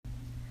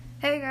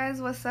Hey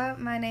guys, what's up?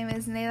 My name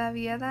is Nela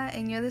Villeda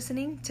and you're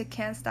listening to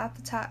Can't Stop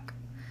the Talk.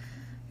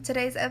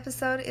 Today's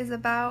episode is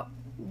about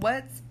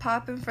what's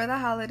poppin' for the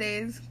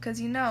holidays,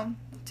 cause you know,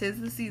 'tis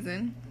the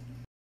season.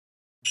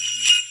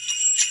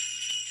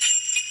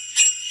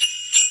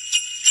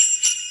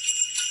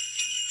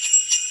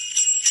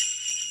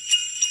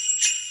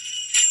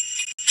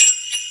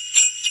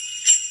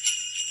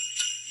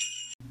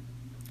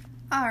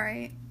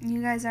 Alright,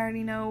 you guys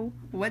already know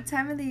what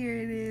time of the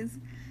year it is.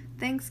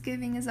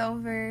 Thanksgiving is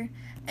over,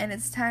 and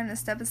it's time to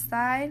step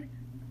aside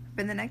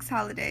for the next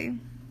holiday.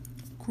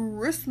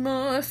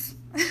 Christmas!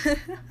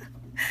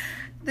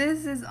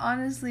 This is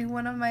honestly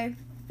one of my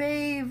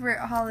favorite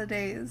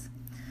holidays.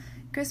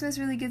 Christmas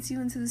really gets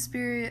you into the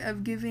spirit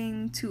of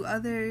giving to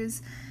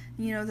others,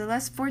 you know, the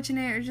less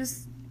fortunate or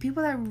just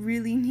people that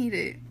really need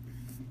it.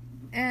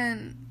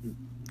 And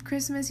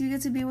Christmas, you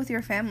get to be with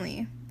your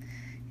family.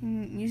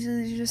 And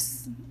usually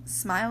just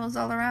smiles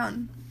all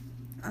around.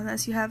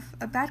 Unless you have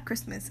a bad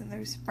Christmas and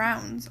there's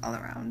frowns all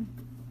around.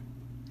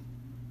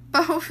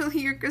 But hopefully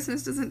your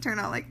Christmas doesn't turn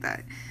out like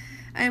that.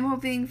 I am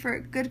hoping for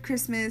a good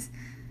Christmas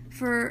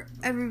for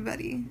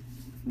everybody,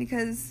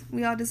 because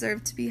we all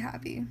deserve to be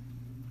happy.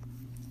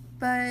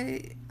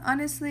 But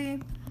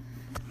honestly,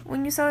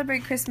 when you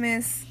celebrate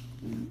Christmas,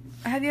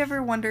 have you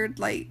ever wondered,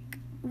 like,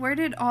 where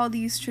did all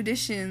these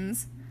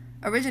traditions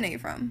originate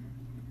from?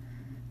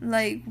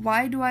 Like,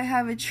 why do I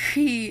have a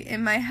tree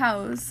in my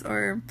house?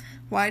 Or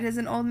why does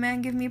an old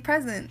man give me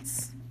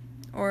presents?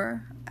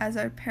 Or, as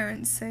our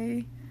parents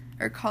say,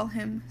 or call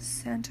him,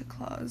 Santa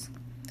Claus.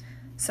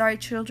 Sorry,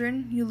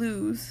 children, you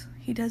lose.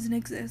 He doesn't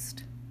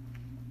exist.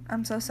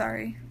 I'm so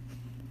sorry.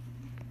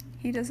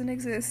 He doesn't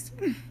exist.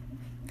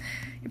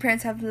 Your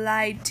parents have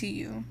lied to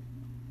you.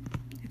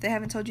 If they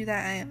haven't told you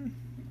that,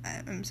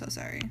 I'm so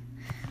sorry.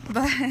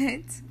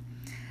 But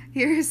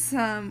here's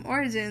some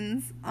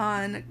origins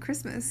on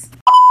Christmas.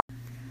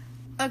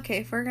 Okay,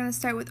 if we're gonna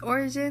start with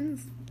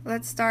origins,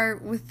 let's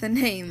start with the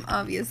name,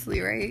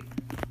 obviously, right?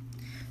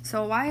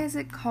 So why is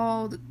it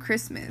called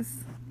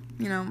Christmas?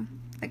 You know,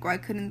 like, why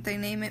couldn't they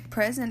name it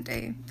Present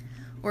Day?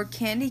 Or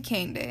Candy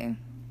Cane Day?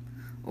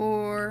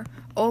 Or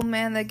Old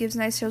Man that gives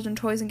nice children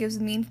toys and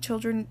gives mean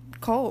children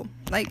coal?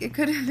 Like, it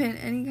could have been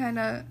any kind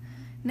of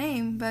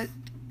name, but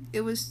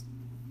it was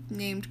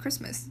named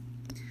Christmas.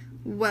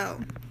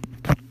 Well,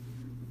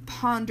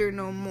 ponder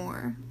no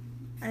more.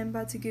 I'm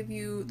about to give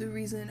you the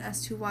reason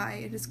as to why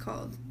it is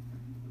called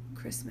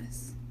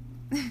Christmas.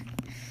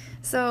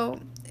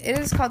 So, it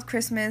is called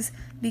Christmas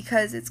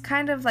because it's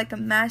kind of like a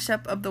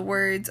mashup of the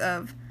words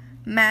of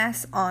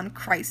Mass on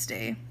Christ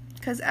Day.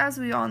 Because as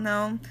we all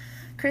know,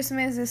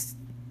 Christmas is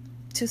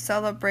to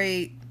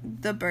celebrate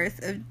the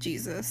birth of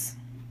Jesus,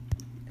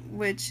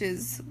 which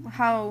is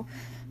how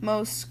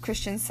most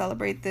Christians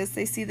celebrate this.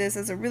 They see this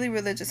as a really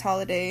religious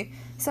holiday.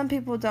 Some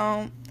people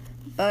don't,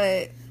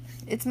 but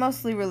it's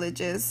mostly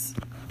religious.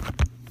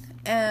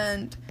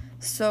 And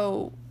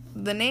so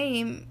the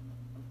name,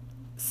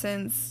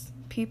 since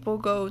people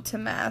go to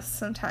Mass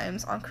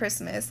sometimes on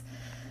Christmas,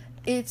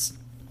 it's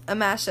a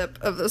mashup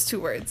of those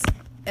two words.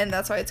 And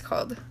that's why it's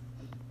called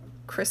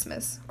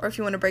Christmas. Or if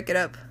you want to break it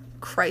up,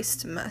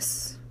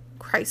 Christmas.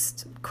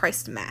 Christ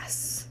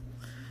Mass.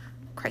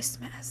 Christ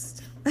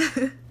Mass.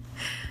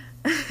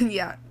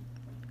 Yeah,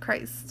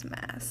 Christ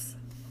Mass.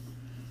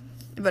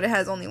 But it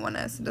has only one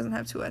S. It doesn't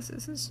have two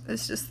S's.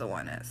 It's just the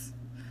one S.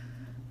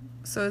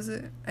 So is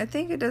it? I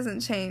think it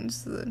doesn't change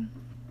the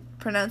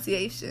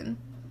pronunciation.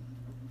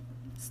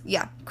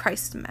 Yeah,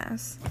 Christ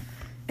Mass.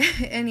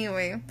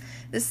 Anyway,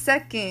 the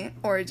second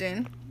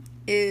origin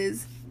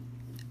is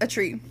a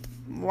tree.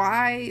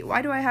 Why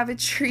do I have a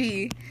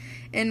tree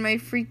in my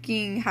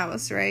freaking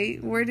house,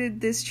 right? Where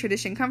did this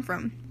tradition come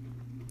from?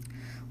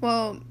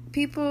 Well,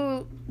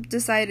 people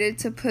decided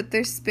to put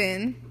their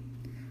spin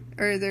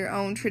or their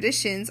own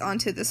traditions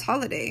onto this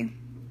holiday.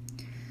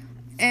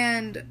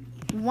 And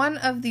one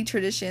of the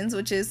traditions,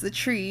 which is the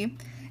tree,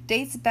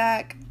 dates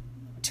back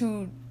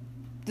to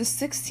the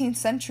 16th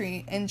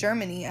century in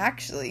Germany,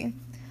 actually.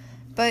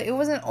 But it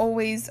wasn't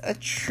always a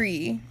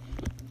tree.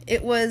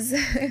 It was,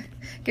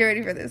 get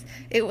ready for this,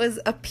 it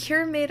was a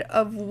pyramid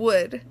of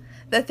wood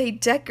that they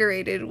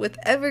decorated with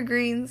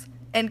evergreens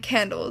and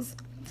candles,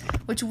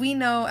 which we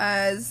know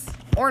as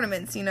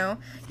ornaments, you know.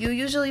 You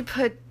usually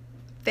put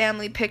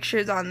family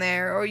pictures on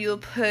there, or you'll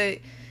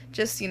put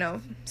just, you know,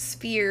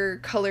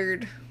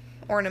 sphere-colored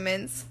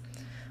ornaments,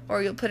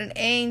 or you'll put an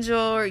angel,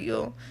 or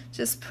you'll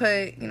just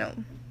put, you know,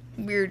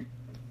 weird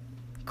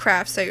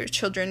crafts that your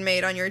children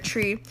made on your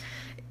tree,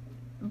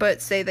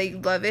 but say they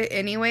love it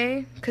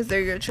anyway because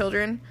they're your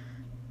children.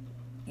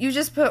 You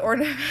just put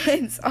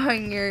ornaments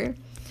on your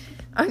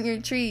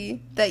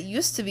tree that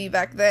used to be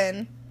back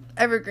then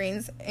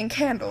evergreens and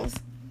candles.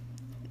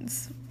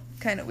 It's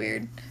kind of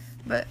weird,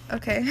 but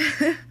okay.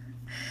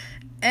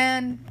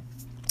 And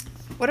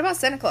what about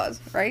Santa Claus,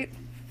 right?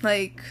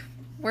 Like,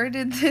 where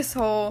did this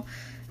old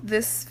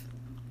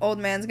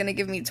man's gonna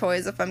give me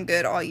toys if I'm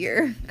good all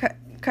year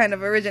kind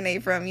of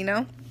originate from, you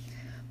know?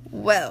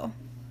 Well,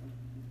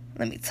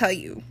 let me tell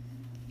you.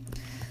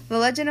 The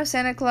legend of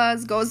Santa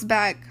Claus goes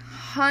back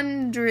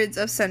hundreds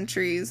of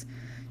centuries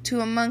to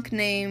a monk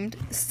named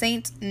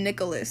Saint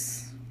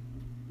Nicholas.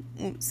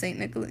 Saint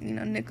Nicholas,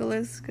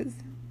 Nicholas, because...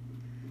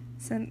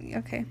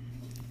 Okay.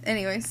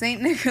 Anyway,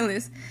 Saint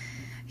Nicholas.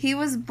 He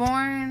was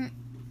born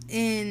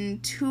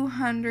in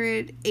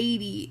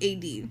 280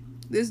 AD.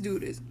 This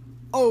dude is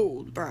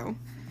old, bro.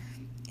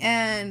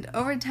 And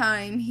over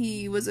time,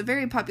 he was a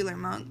very popular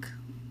monk.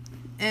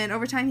 And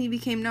over time, he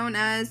became known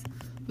as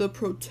the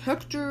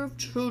Protector of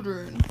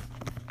Children.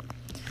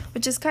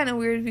 Which is kind of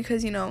weird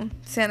because,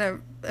 Santa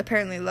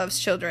apparently loves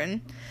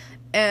children.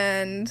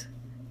 And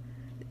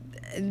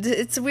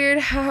it's weird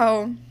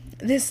how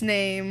this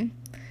name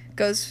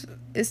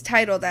is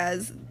titled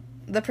as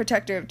the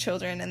Protector of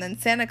Children, and then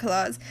Santa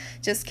Claus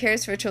just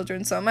cares for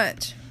children so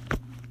much.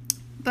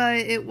 But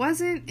it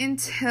wasn't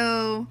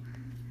until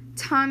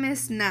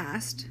Thomas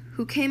Nast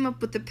who came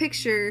up with the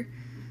picture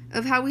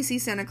of how we see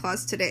Santa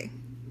Claus today.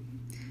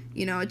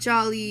 A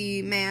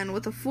jolly man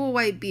with a full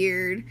white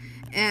beard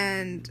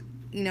and,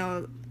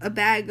 a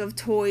bag of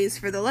toys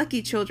for the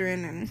lucky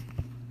children and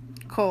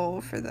coal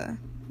for the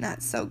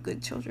not so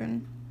good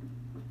children.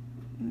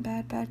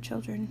 Bad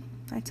children,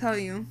 I tell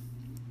you.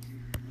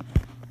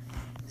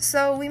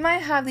 So we might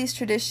have these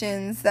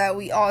traditions that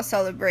we all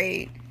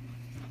celebrate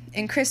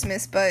in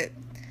Christmas, but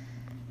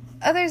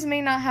others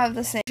may not have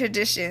the same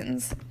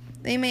traditions.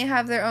 They may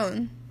have their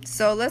own.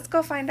 So let's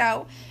go find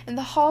out in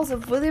the halls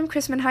of William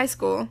Chrisman High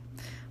School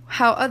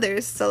how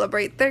others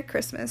celebrate their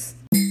Christmas.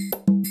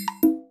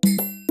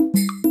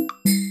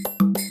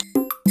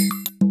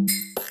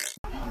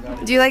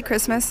 Do you like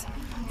Christmas?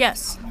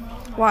 Yes.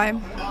 Why?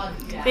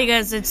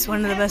 Because it's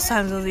one of the best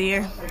times of the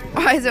year.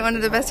 Why is it one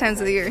of the best times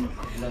of the year?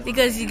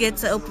 Because you get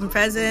to open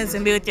presents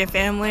and be with your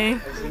family.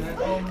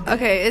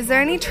 Okay, is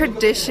there any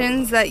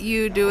traditions that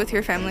you do with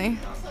your family?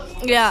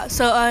 Yeah,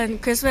 so on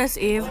Christmas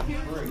Eve,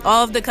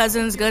 all of the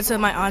cousins go to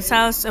my aunt's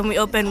house and we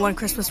open one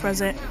Christmas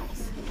present.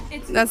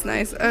 That's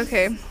nice.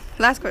 Okay,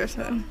 last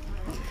question.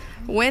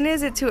 When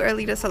is it too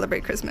early to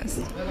celebrate Christmas?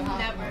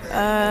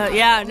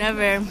 Yeah,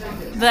 never.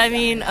 But I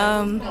mean,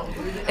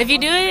 if you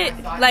do it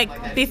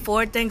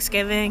before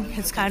Thanksgiving,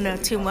 it's kind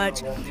of too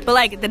much.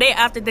 But the day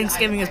after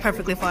Thanksgiving is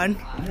perfectly fun.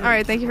 All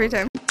right, thank you for your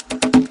time.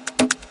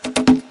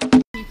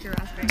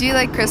 Do you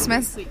like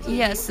Christmas?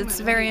 Yes, it's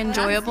very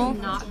enjoyable.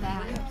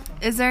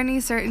 Is there any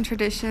certain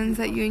traditions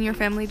that you and your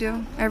family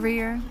do every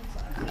year?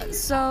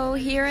 So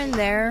here and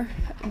there,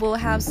 we'll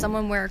have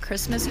someone wear a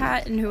Christmas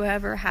hat, and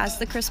whoever has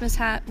the Christmas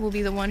hat will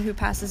be the one who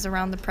passes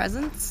around the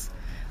presents.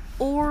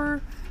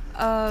 Or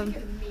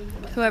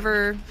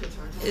whoever's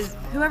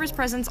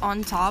presents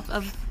on top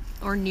of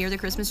or near the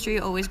Christmas tree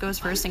always goes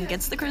first and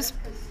gets the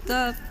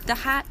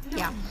hat.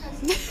 Yeah.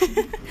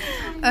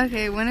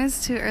 Okay, when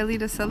is too early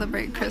to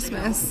celebrate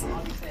Christmas?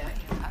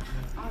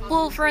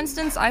 Well, for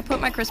instance, I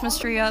put my Christmas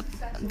tree up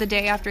the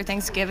day after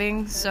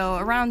Thanksgiving, so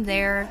around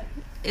there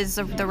is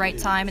the right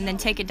time, and then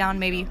take it down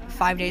maybe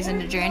 5 days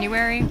into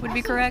January would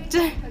be correct.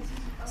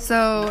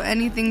 So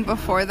anything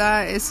before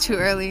that is too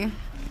early?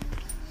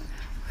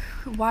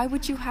 Why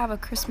would you have a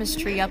Christmas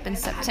tree up in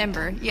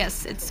September?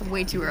 Yes, it's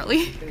way too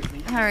early.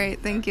 All right,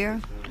 thank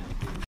you.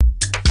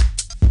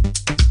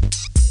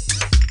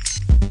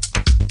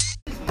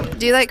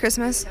 Do you like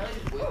Christmas?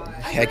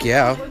 Heck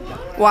yeah.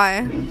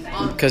 Why?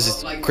 Because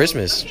it's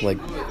Christmas.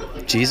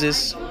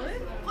 Jesus.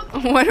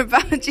 What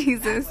about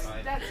Jesus?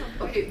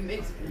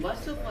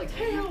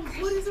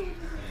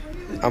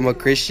 I'm a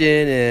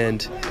Christian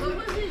and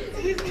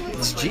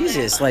it's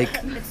Jesus.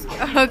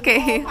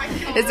 Okay.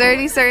 Is there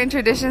any certain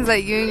traditions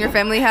that you and your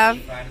family have?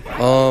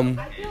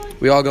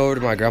 We all go over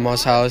to my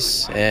grandma's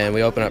house and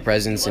we open up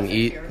presents and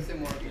eat.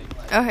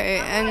 Okay,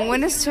 and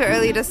when is too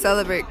early to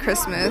celebrate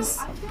Christmas?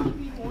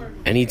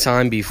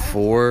 Anytime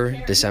before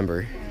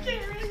December.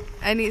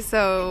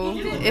 So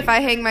if I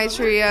hang my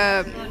tree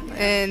up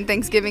in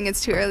Thanksgiving,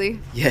 it's too early?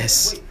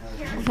 Yes.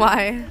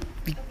 Why?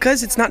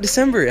 Because it's not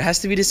December. It has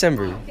to be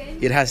December.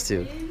 It has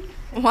to.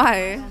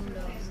 Why?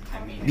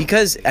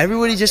 Because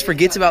everybody just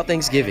forgets about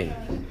Thanksgiving.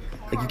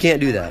 You can't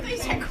do that.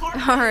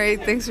 All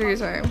right, thanks for your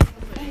time.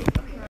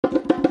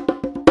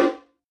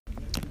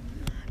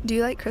 Do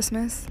you like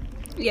Christmas?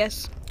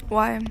 Yes.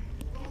 Why?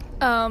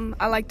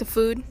 I like the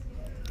food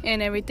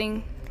and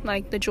everything,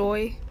 the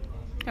joy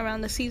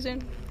around the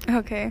season.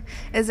 Okay.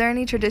 Is there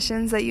any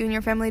traditions that you and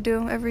your family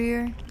do every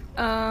year?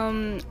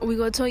 We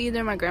go to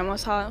either my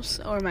grandma's house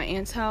or my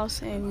aunt's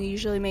house, and we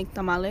usually make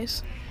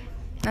tamales.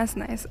 That's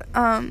nice.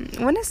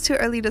 When is too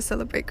early to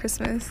celebrate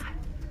Christmas?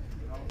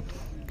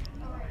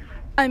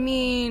 I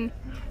mean,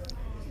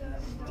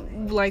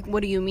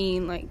 what do you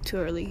mean, too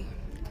early?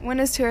 When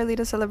is too early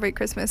to celebrate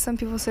Christmas? Some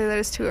people say that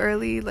it's too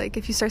early.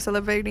 If you start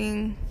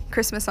celebrating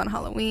Christmas on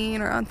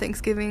Halloween or on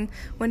Thanksgiving,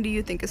 when do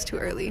you think is too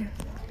early?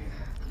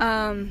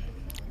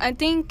 I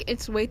think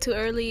it's way too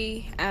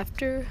early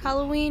after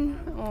Halloween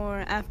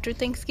or after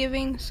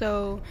Thanksgiving,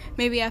 so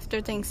maybe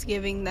after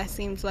Thanksgiving, that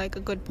seems like a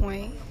good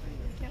point.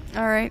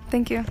 All right,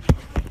 thank you.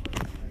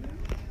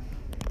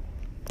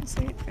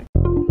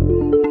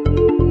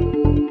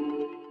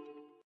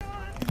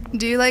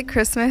 Do you like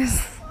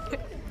Christmas?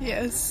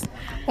 Yes.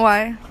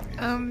 Why?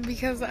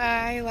 Because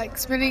I like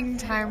spending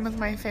time with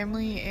my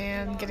family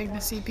and getting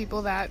to see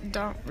people that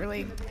don't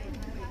live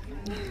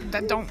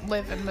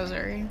in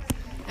Missouri.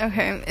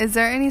 Okay. Is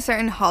there any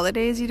certain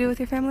holidays you do with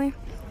your family?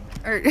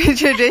 Or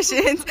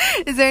traditions?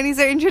 Is there any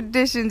certain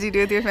traditions you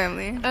do with your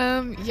family?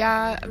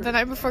 Yeah, the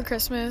night before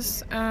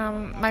Christmas,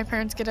 my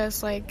parents get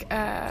us like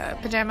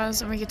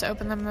pajamas and we get to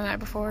open them the night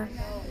before.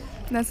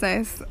 That's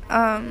nice.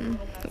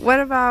 What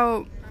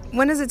about,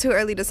 when is it too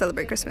early to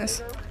celebrate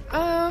Christmas?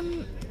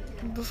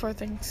 Before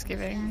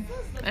Thanksgiving.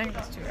 I think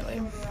it's too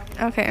early.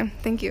 Okay,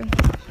 thank you.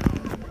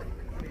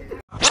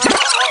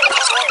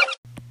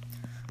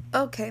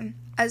 Okay,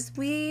 as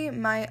we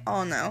might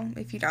all know,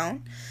 if you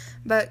don't,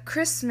 but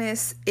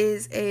Christmas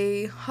is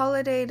a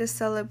holiday to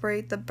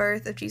celebrate the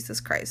birth of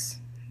Jesus Christ.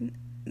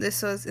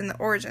 This was in the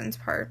origins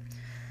part.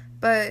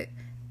 But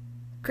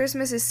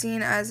Christmas is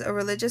seen as a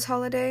religious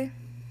holiday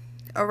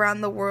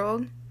around the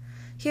world.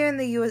 Here in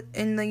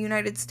the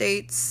United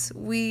States,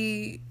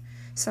 we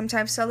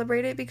sometimes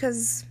celebrate it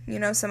because,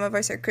 some of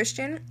us are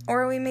Christian,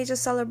 or we may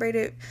just celebrate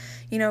it,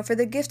 for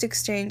the gift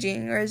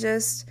exchanging, or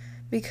just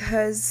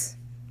because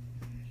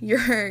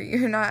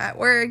you're not at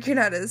work, you're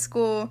not at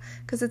school,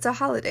 because it's a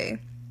holiday.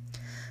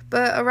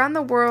 But around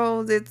the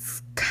world,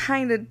 it's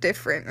kind of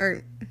different,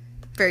 or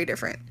very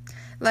different.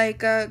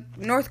 Like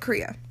North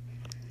Korea.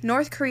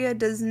 North Korea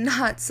does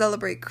not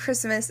celebrate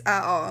Christmas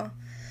at all.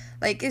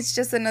 Like, it's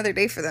just another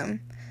day for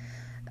them.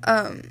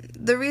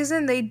 The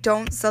reason they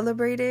don't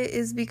celebrate it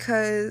is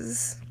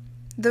because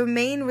the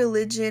main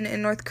religion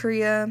in North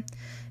Korea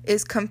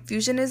is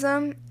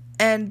Confucianism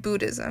and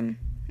Buddhism.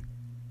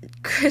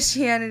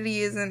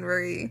 Christianity isn't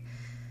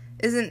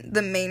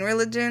the main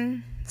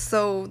religion,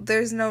 so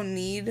there's no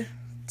need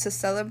to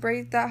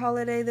celebrate that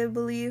holiday, they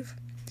believe.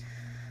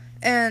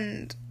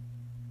 And,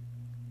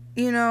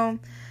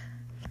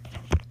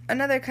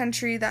 another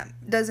country that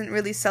doesn't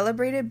really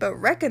celebrate it but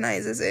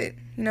recognizes it.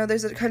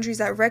 There's countries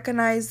that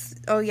recognize,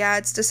 oh yeah,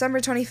 it's December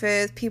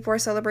 25th, people are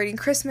celebrating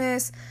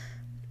Christmas,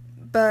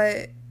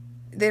 but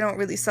they don't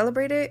really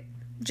celebrate it.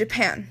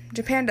 Japan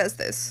does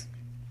this.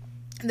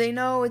 They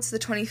know it's the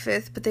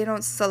 25th, but they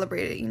don't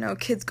celebrate it.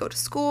 Kids go to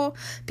school,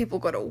 people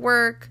go to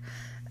work,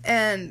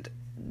 and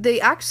they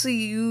actually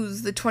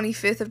use the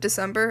 25th of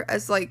December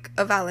as like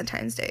a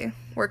Valentine's Day,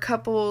 where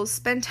couples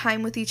spend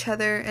time with each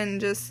other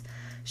and just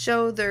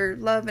show their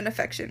love and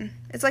affection.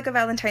 It's like a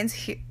Valentine's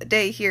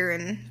Day here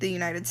in the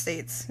United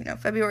States,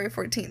 February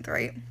 14th,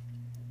 right?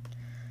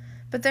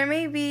 But there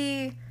may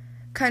be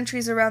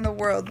countries around the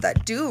world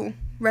that do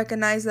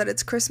recognize that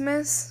it's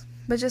Christmas,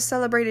 but just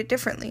celebrate it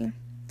differently.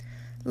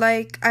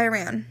 Like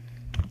Iran.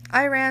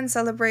 Iran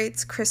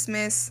celebrates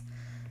Christmas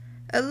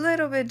a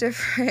little bit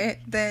different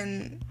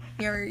than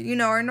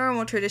our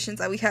normal traditions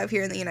that we have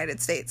here in the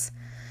United States.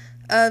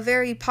 A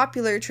very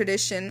popular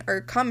tradition,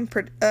 or common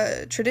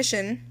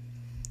tradition,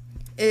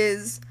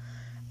 is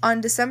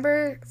on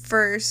December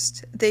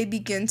 1st, they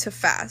begin to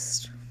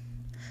fast.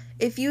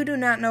 If you do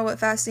not know what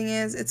fasting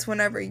is, it's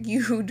whenever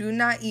you do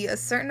not eat a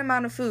certain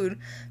amount of food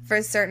for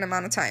a certain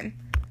amount of time.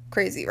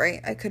 Crazy,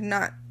 right? I could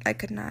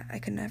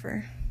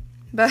never.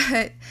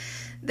 But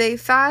they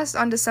fast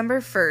on December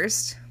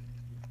 1st,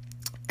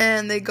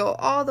 and they go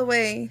all the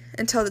way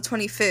until the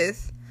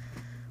 25th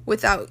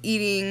without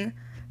eating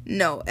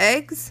no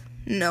eggs,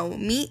 no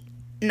meat,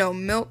 no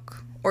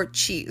milk, or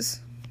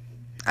cheese.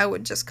 I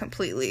would just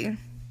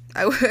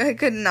I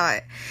could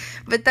not.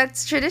 But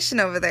that's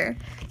tradition over there.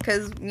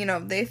 Because,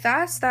 they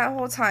fast that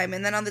whole time.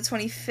 And then on the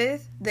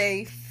 25th,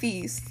 they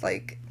feast.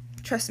 Like,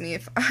 trust me,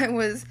 if I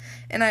was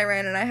in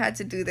Iran and I had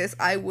to do this,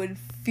 I would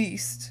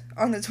feast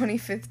on the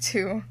 25th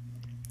too.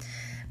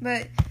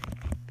 But,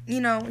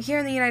 here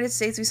in the United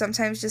States, we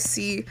sometimes just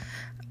see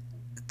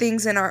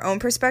things in our own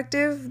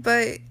perspective.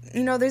 But,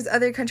 there's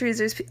other countries,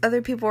 there's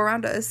other people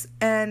around us.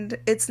 And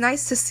it's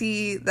nice to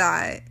see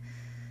that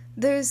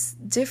there's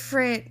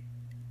different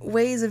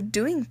ways of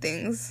doing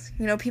things.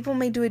 People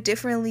may do it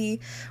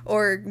differently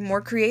or more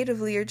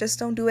creatively, or just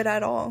don't do it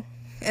at all.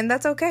 And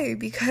that's okay,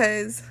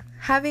 because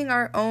having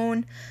our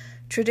own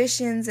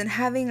traditions and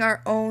having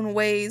our own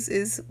ways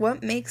is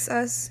what makes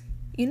us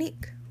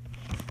unique.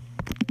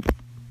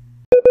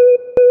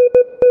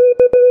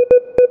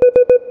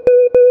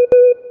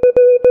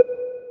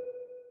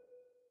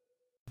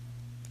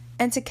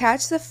 And to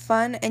catch the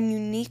fun and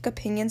unique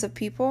opinions of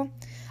people,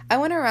 I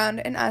went around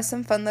and asked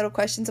some fun little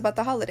questions about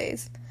the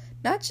holidays.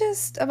 Not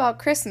just about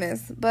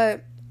Christmas,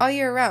 but all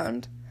year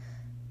round.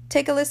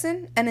 Take a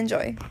listen and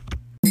enjoy.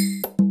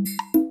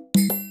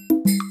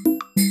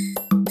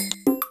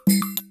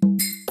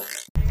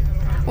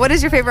 What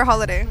is your favorite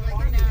holiday?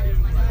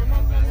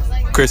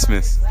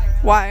 Christmas.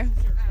 Why?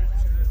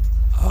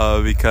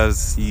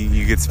 Because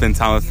you get to spend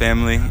time with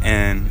family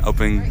and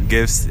open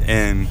gifts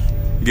and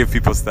give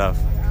people stuff.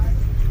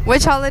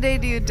 Which holiday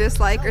do you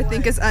dislike or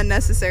think is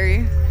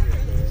unnecessary?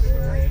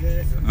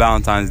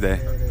 Valentine's Day.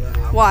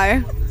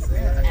 Why?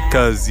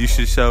 Because you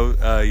should show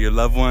your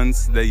loved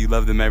ones that you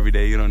love them every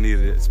day. You don't need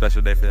a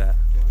special day for that.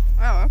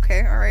 Oh,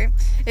 okay, all right.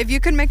 If you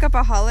could make up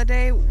a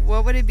holiday,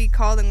 what would it be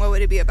called and what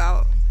would it be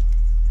about?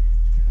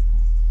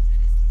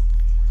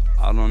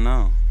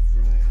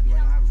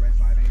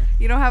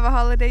 You don't have a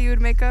holiday you would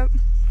make up?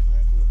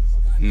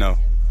 No.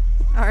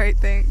 All right,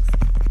 thanks.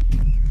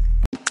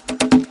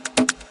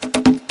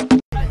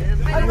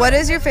 What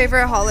is your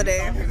favorite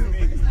holiday?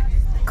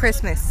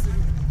 Christmas.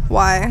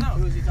 Why?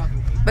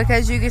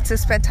 Because you get to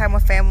spend time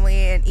with family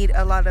and eat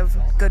a lot of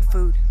good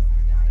food.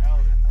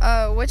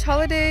 Which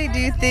holiday do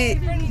you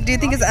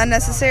think is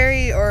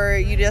unnecessary or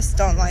you just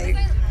don't like?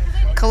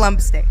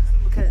 Columbus Day.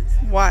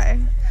 Why?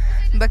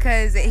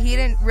 Because he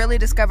didn't really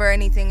discover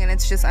anything and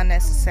it's just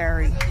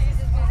unnecessary.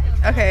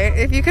 Okay,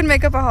 if you could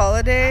make up a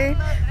holiday,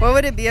 what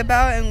would it be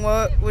about and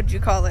what would you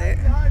call it?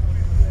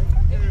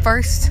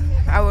 First,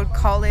 I would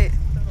call it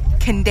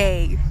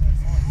Canday.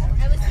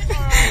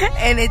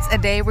 And it's a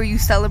day where you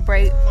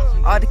celebrate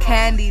all the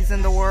candies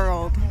in the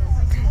world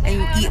and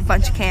you eat a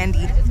bunch of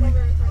candy.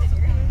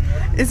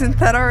 Isn't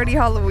that already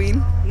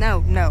Halloween?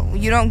 No,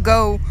 you don't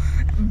go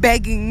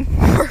begging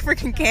for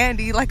freaking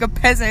candy like a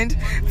peasant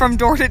from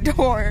door to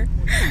door.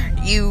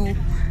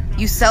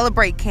 You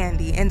celebrate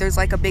candy and there's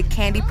like a big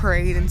candy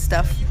parade and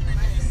stuff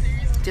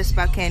just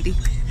about candy.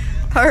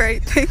 All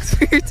right, thanks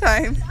for your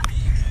time.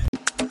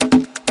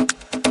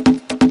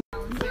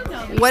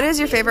 What is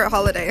your favorite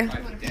holiday?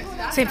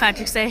 St.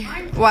 Patrick's Day.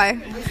 Why?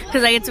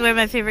 Because I get to wear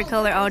my favorite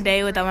color all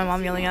day without my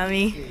mom yelling at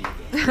me.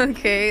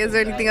 Okay, is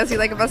there anything else you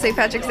like about St.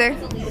 Patrick's Day?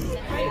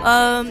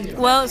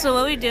 Well, so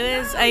what we do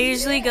is I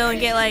usually go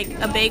and get like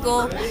a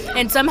bagel,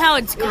 and somehow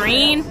it's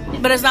green,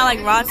 but it's not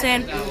like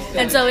rotten,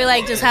 and so we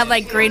like just have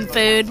like green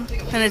food,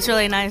 and it's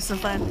really nice and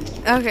fun.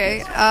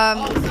 Okay,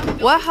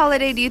 what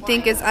holiday do you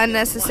think is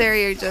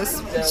unnecessary or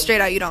just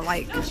straight out you don't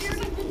like?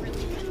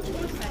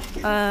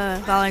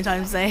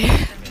 Valentine's Day.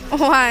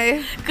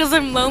 Why? Because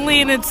I'm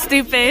lonely and it's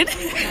stupid.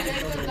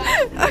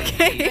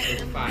 Okay.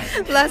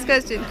 Last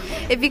question.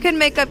 If you could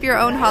make up your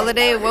own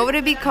holiday, what would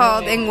it be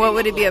called and what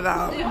would it be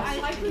about?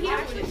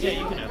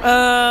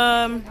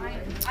 I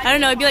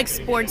don't know. It'd be like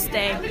Sports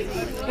Day,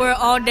 where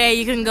all day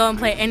you can go and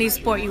play any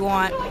sport you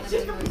want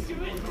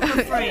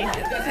for free.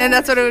 And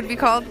that's what it would be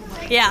called?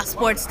 Yeah,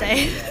 Sports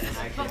Day.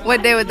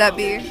 What day would that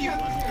be?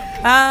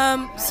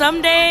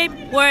 Some day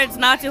where it's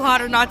not too hot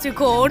or not too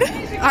cold.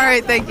 All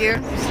right, thank you.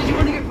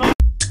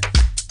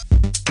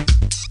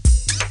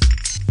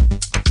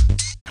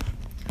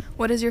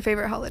 What is your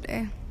favorite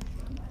holiday?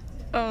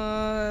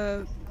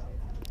 4th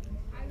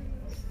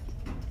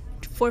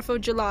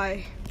of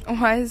July.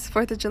 Why is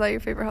 4th of July your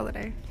favorite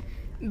holiday?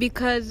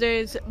 Because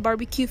there's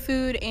barbecue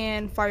food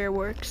and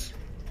fireworks.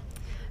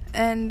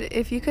 And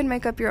if you could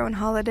make up your own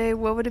holiday,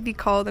 what would it be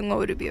called and what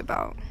would it be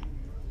about?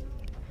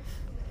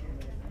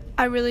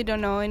 I really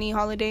don't know any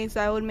holidays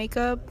that I would make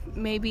up.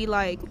 Maybe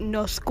like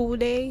no school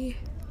day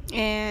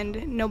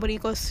and nobody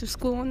goes to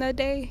school on that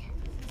day.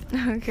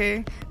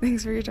 Okay,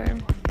 thanks for your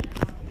time.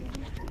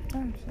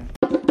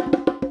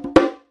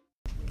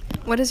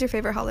 What is your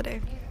favorite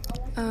holiday?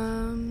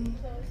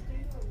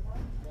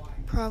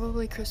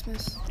 Probably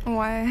Christmas.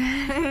 Why?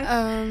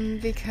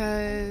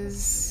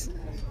 Because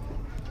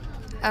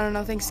I don't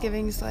know,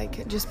 Thanksgiving's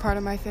like just part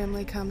of my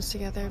family comes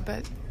together,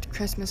 but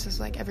Christmas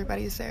is like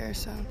everybody's there,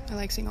 so I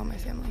like seeing all my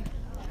family.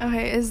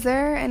 Okay, is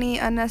there any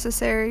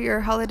unnecessary or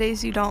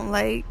holidays you don't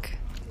like?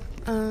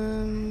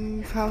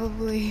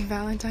 Probably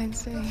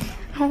Valentine's Day.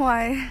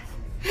 Why?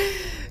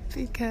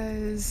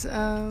 Because I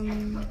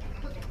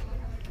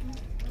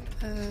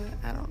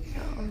don't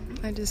know.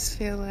 I just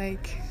feel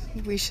like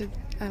we should,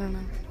 I don't know.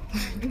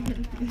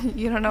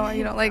 You don't know why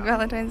you don't like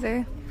Valentine's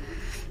Day?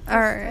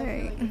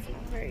 Alright.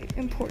 Very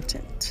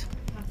important.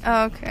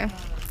 Okay.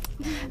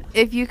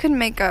 If you could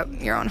make up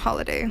your own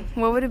holiday,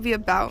 what would it be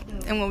about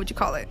and what would you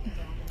call it?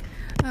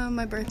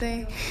 My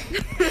birthday.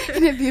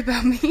 And it'd be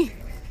about me.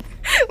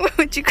 What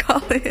would you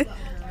call it?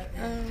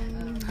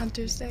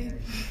 Hunter's Day.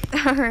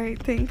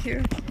 Alright, thank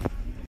you.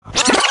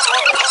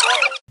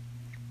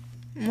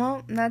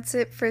 Well, that's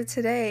it for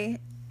today.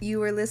 You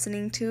were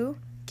listening to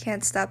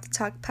Can't Stop the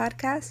Talk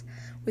podcast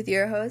with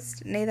your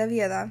host, Neida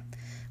Vieda,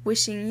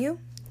 wishing you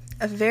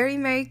a very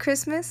Merry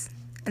Christmas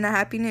and a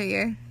Happy New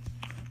Year.